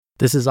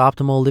This is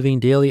Optimal Living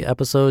Daily,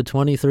 episode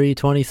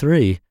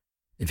 2323.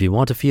 If you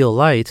want to feel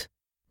light,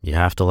 you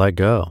have to let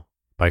go.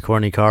 By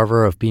Courtney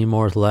Carver of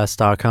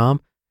BeMoreWithLess.com.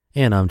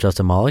 And I'm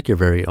Justin Malik, your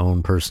very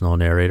own personal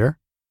narrator.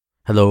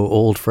 Hello,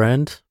 old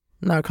friend.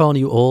 I'm not calling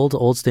you old.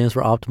 Old stands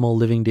for Optimal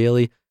Living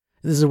Daily.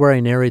 This is where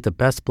I narrate the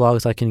best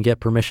blogs I can get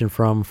permission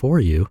from for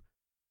you.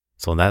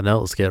 So on that note,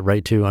 let's get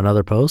right to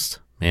another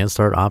post and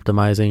start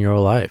optimizing your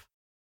life.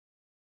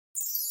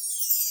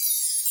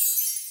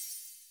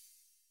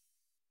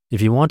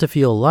 If you want to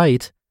feel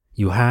light,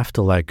 you have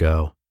to let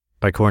go.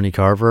 By Courtney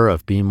Carver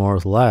of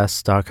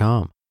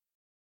BeMoreWithLess.com.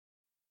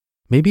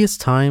 Maybe it's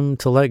time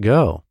to let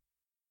go.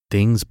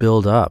 Things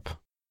build up.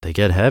 They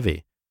get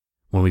heavy.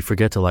 When we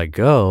forget to let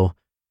go,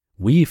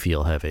 we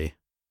feel heavy.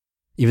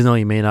 Even though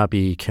you may not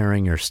be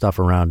carrying your stuff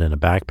around in a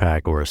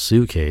backpack or a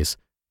suitcase,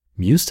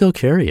 you still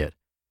carry it.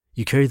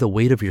 You carry the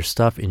weight of your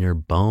stuff in your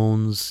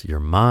bones, your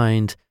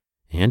mind,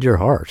 and your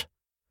heart.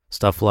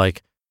 Stuff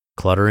like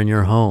clutter in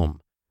your home,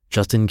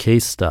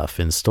 just-in-case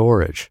stuff in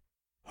storage,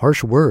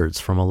 harsh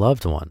words from a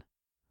loved one,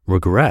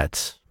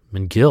 regret,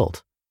 and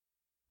guilt.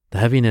 The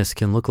heaviness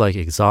can look like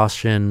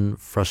exhaustion,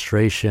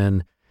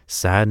 frustration,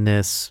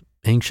 sadness,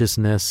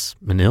 anxiousness,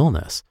 and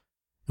illness.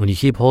 When you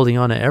keep holding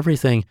on to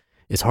everything,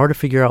 it's hard to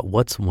figure out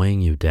what's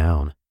weighing you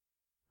down.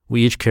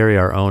 We each carry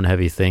our own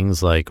heavy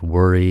things like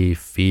worry,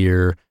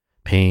 fear,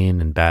 pain,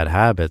 and bad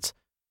habits,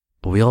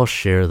 but we all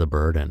share the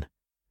burden.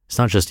 It's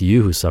not just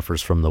you who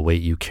suffers from the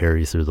weight you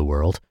carry through the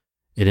world.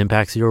 It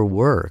impacts your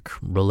work,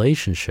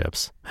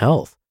 relationships,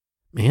 health,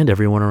 and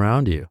everyone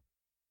around you.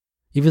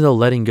 Even though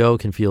letting go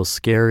can feel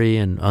scary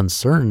and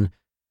uncertain,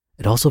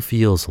 it also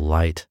feels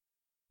light.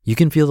 You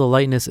can feel the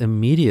lightness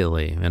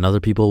immediately, and other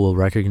people will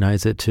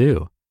recognize it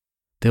too.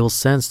 They will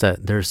sense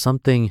that there's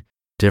something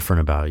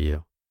different about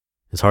you.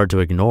 It's hard to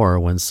ignore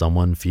when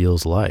someone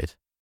feels light.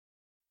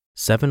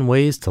 7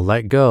 ways to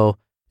let go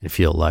and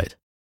feel light.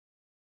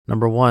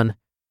 Number 1,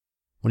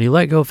 when you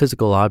let go of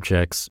physical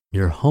objects,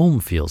 your home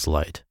feels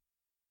light.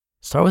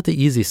 Start with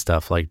the easy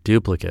stuff like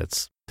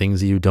duplicates,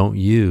 things you don't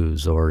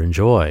use or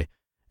enjoy,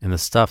 and the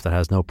stuff that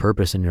has no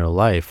purpose in your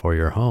life or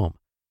your home.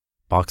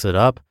 Box it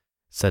up,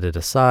 set it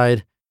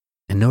aside,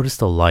 and notice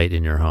the light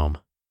in your home.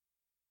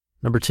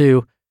 Number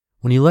 2,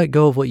 when you let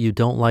go of what you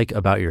don't like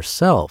about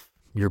yourself,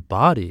 your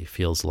body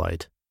feels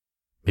light.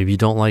 Maybe you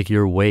don't like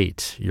your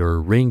weight, your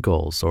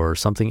wrinkles, or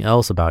something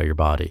else about your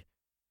body.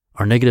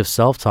 Our negative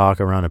self-talk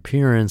around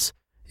appearance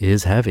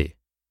is heavy.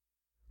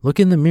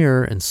 Look in the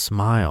mirror and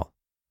smile.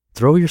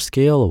 Throw your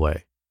scale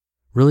away.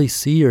 Really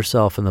see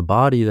yourself in the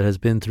body that has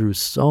been through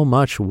so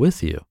much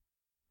with you.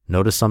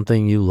 Notice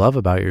something you love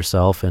about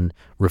yourself and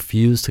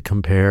refuse to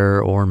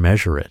compare or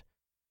measure it.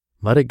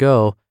 Let it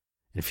go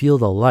and feel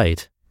the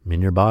light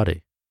in your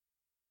body.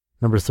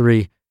 Number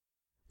 3,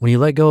 when you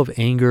let go of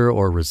anger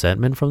or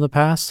resentment from the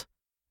past,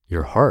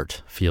 your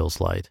heart feels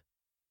light.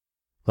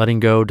 Letting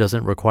go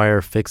doesn't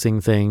require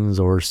fixing things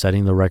or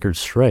setting the record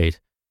straight.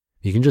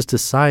 You can just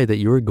decide that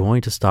you are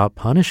going to stop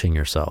punishing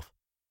yourself.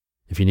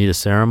 If you need a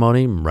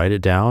ceremony, write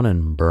it down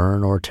and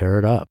burn or tear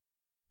it up.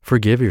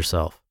 Forgive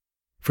yourself.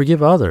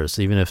 Forgive others,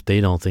 even if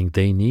they don't think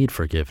they need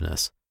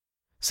forgiveness.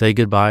 Say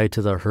goodbye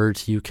to the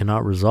hurt you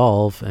cannot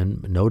resolve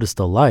and notice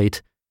the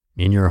light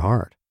in your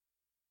heart.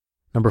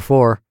 Number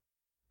 4,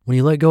 when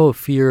you let go of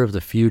fear of the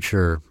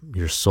future,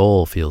 your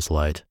soul feels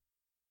light.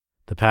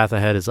 The path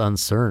ahead is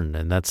uncertain,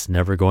 and that's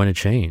never going to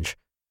change.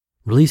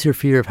 Release your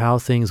fear of how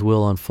things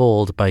will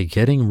unfold by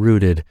getting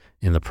rooted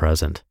in the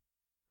present.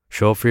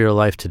 Show up for your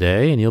life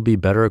today, and you'll be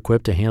better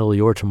equipped to handle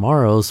your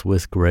tomorrows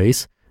with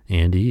grace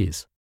and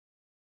ease.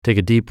 Take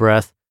a deep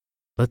breath,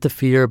 let the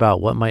fear about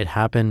what might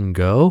happen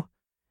go,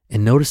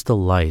 and notice the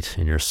light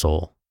in your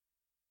soul.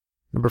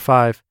 Number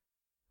 5,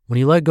 when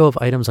you let go of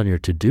items on your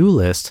to-do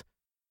list,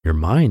 your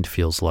mind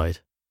feels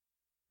light.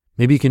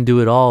 Maybe you can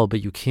do it all,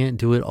 but you can't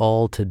do it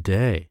all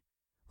today.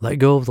 Let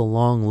go of the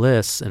long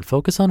lists and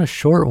focus on a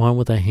short one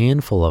with a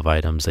handful of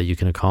items that you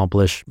can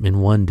accomplish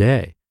in one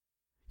day.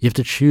 You have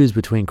to choose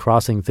between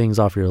crossing things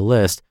off your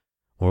list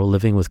or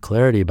living with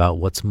clarity about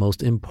what's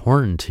most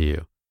important to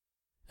you.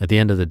 At the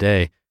end of the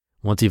day,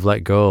 once you've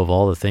let go of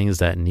all the things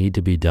that need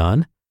to be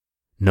done,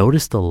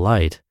 notice the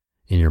light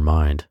in your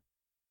mind.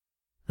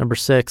 Number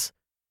 6,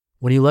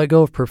 when you let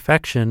go of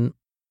perfection,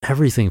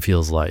 everything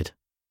feels light.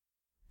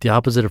 The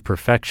opposite of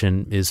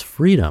perfection is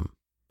freedom.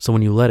 So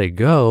when you let it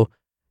go,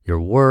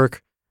 your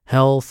work,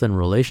 health, and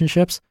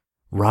relationships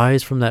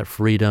rise from that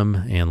freedom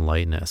and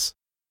lightness.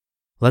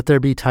 Let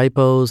there be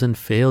typos and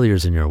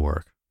failures in your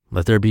work.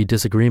 Let there be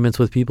disagreements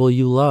with people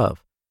you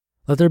love.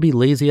 Let there be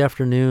lazy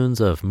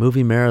afternoons of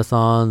movie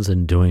marathons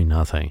and doing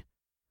nothing.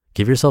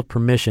 Give yourself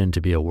permission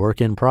to be a work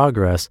in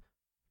progress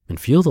and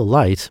feel the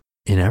light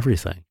in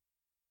everything.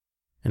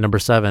 And number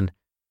 7,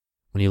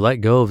 when you let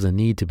go of the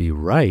need to be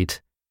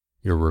right,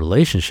 your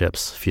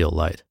relationships feel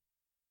light.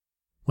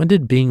 When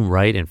did being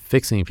right and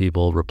fixing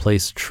people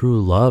replace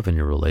true love in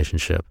your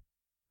relationship?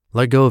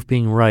 Let go of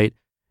being right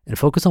and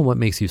focus on what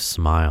makes you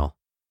smile.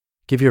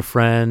 Give your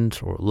friend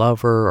or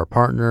lover or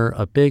partner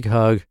a big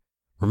hug.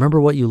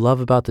 Remember what you love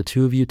about the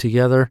two of you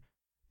together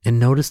And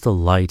notice the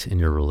light in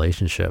your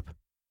relationship.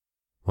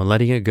 When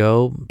letting it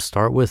go,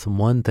 start with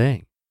one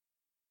thing.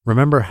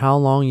 Remember how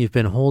long you've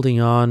been holding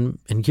on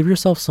and give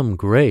yourself some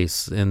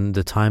grace in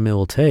the time it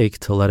will take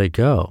to let it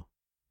go.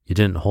 You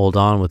didn't hold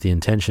on with the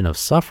intention of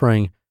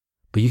suffering,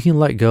 but you can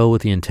let go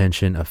with the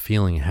intention of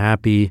feeling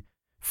happy,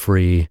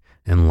 free,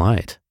 and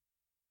light.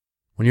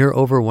 When you're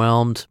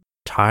overwhelmed,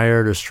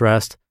 tired, or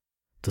stressed,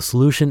 the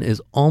solution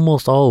is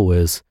almost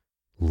always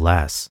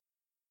less.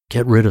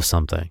 Get rid of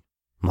something,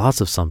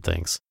 lots of some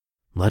things.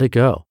 Let it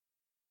go.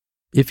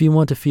 If you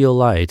want to feel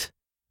light,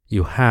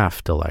 you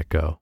have to let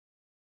go.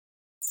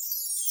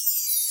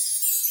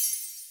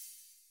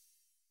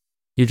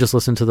 You just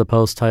listened to the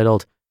post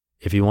titled,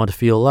 If You Want to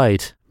Feel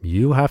Light,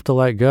 You Have to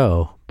Let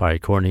Go by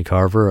Courtney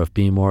Carver of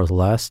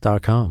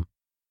BeMoreWithLess.com.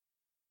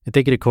 And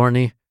thank you to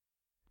Courtney.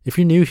 If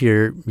you're new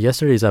here,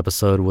 yesterday's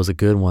episode was a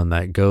good one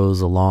that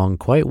goes along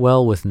quite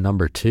well with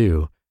number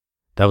 2.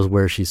 That was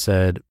where she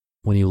said,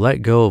 when you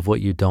let go of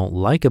what you don't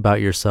like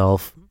about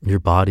yourself, your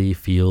body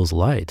feels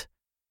light.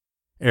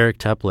 Eric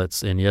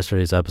Teplitz in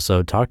yesterday's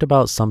episode talked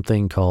about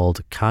something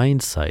called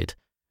kindsight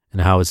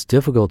and how it's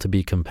difficult to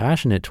be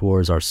compassionate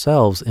towards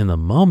ourselves in the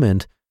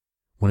moment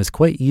when it's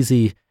quite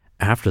easy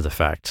after the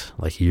fact,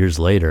 like years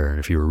later,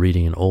 if you were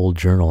reading an old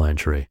journal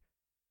entry.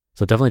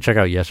 So definitely check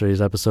out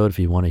yesterday's episode if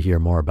you want to hear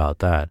more about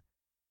that.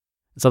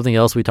 Something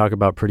else we talk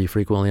about pretty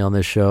frequently on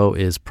this show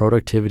is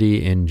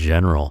productivity in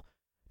general.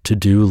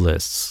 To-do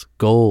lists,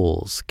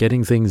 goals,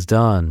 getting things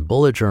done,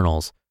 bullet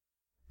journals.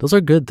 Those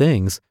are good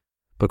things,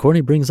 but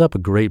Courtney brings up a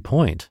great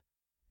point.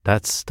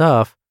 That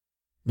stuff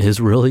is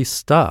really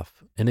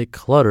stuff, and it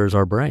clutters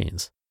our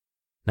brains.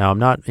 Now, I'm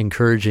not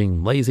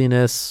encouraging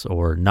laziness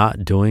or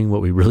not doing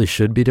what we really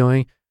should be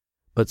doing,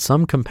 but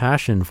some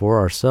compassion for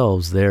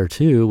ourselves there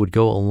too would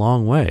go a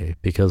long way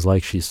because,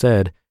 like she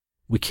said,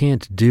 we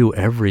can't do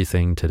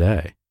everything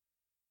today.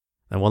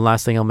 And one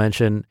last thing I'll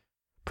mention,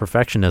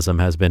 perfectionism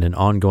has been an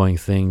ongoing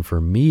thing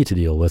for me to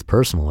deal with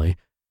personally,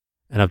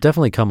 and I've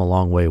definitely come a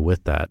long way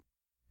with that.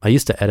 I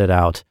used to edit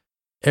out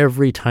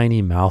every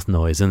tiny mouth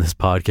noise in this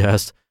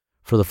podcast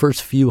for the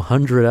first few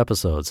hundred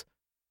episodes.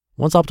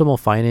 Once Optimal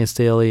Finance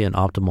Daily and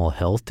Optimal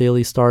Health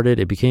Daily started,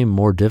 it became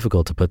more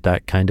difficult to put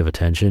that kind of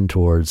attention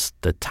towards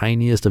the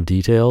tiniest of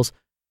details.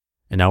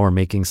 And now we're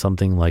making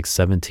something like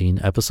 17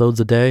 episodes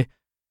a day.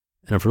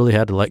 And I've really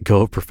had to let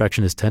go of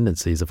perfectionist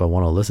tendencies if I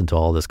want to listen to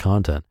all this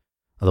content.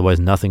 Otherwise,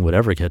 nothing would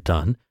ever get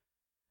done.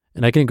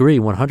 And I can agree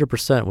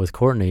 100% with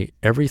Courtney,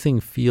 everything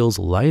feels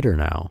lighter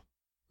now.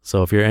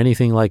 So if you're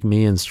anything like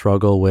me and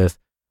struggle with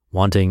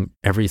wanting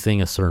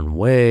everything a certain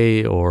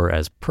way or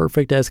as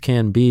perfect as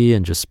can be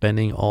and just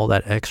spending all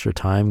that extra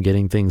time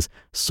getting things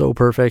so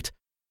perfect,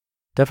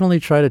 definitely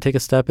try to take a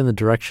step in the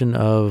direction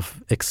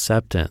of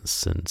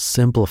acceptance and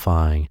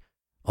simplifying,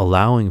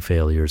 allowing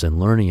failures and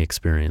learning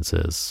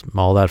experiences,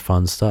 all that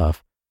fun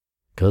stuff,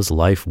 because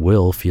life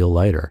will feel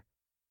lighter.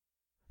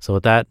 So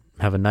with that,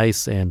 have a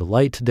nice and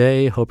light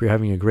day. Hope you're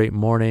having a great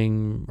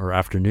morning or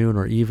afternoon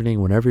or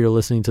evening whenever you're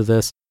listening to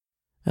this.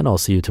 And I'll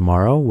see you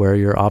tomorrow where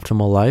your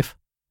optimal life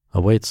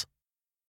awaits.